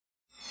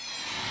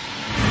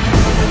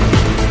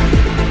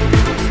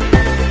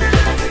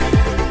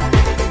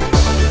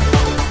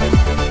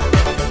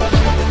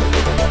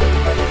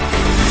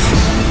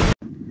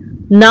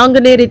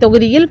நாங்குநேரி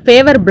தொகுதியில்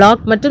paver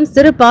block மற்றும்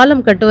சிறு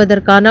பாலம்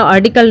கட்டுவதற்கான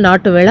அடிக்கல்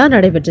நாட்டு விழா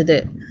நடைபெற்றது.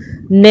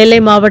 நெல்லை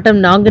மாவட்டம்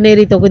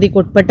நாங்குநேரி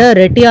தொகுதிக்குட்பட்ட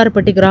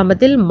ரெட்டியார்பட்டி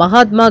கிராமத்தில்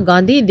மகாத்மா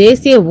காந்தி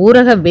தேசிய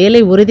ஊரக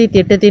வேலை உறுதி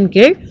திட்டத்தின்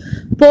கீழ்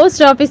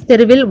போஸ்ட் ஆபீஸ்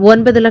தெருவில்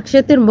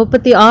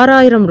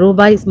 9,36,000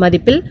 ரூபாய்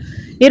மதிப்பில்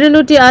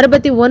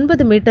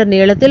 269 மீட்டர்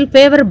நீளத்தில்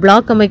பேவர்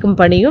பிளாக் அமைக்கும்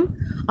பணியும்,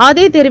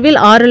 அதே தெருவில்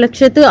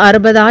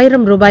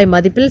 6,60,000 ரூபாய்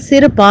மதிப்பில்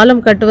சிறு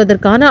பாலம்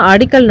கட்டுவதற்கான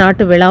அடிக்கல்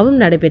நாட்டு விழாவும்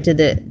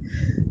நடைபெற்றது.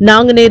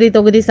 நாங்குநேரி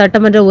தொகுதி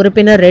சட்டமன்ற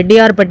உறுப்பினர்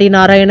ரெட்டியார்பட்டி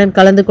நாராயணன்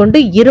கலந்து கொண்டு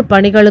இரு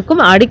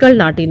பணிகளுக்கும் அடிக்கல்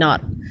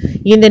நாட்டினார்.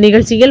 இந்த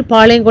நிகழ்ச்சியில்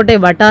பாளையங்கோட்டை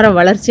வட்டார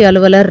வளர்ச்சி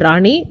அலுவலர்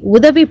ராணி,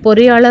 உதவி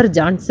பொறியாளர்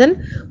ஜான்சன்,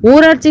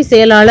 ஊராட்சி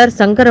செயலாளர்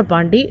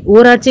சங்கரபாண்டி,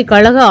 ஊராட்சி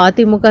கழக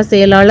அதிமுக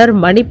செயலாளர்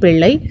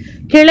மணிப்பிள்ளை,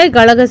 கிளை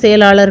கழக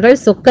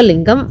செயலாளர்கள்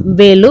சொக்கலிங்கம்,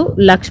 வேலு,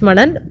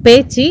 லக்ஷ்மணன்,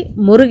 பேச்சி,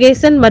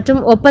 முருகேசன்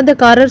மற்றும்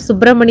ஒப்பந்தக்காரர்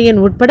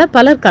சுப்பிரமணியன் உட்பட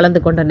பலர்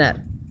கலந்து கொண்டனர்.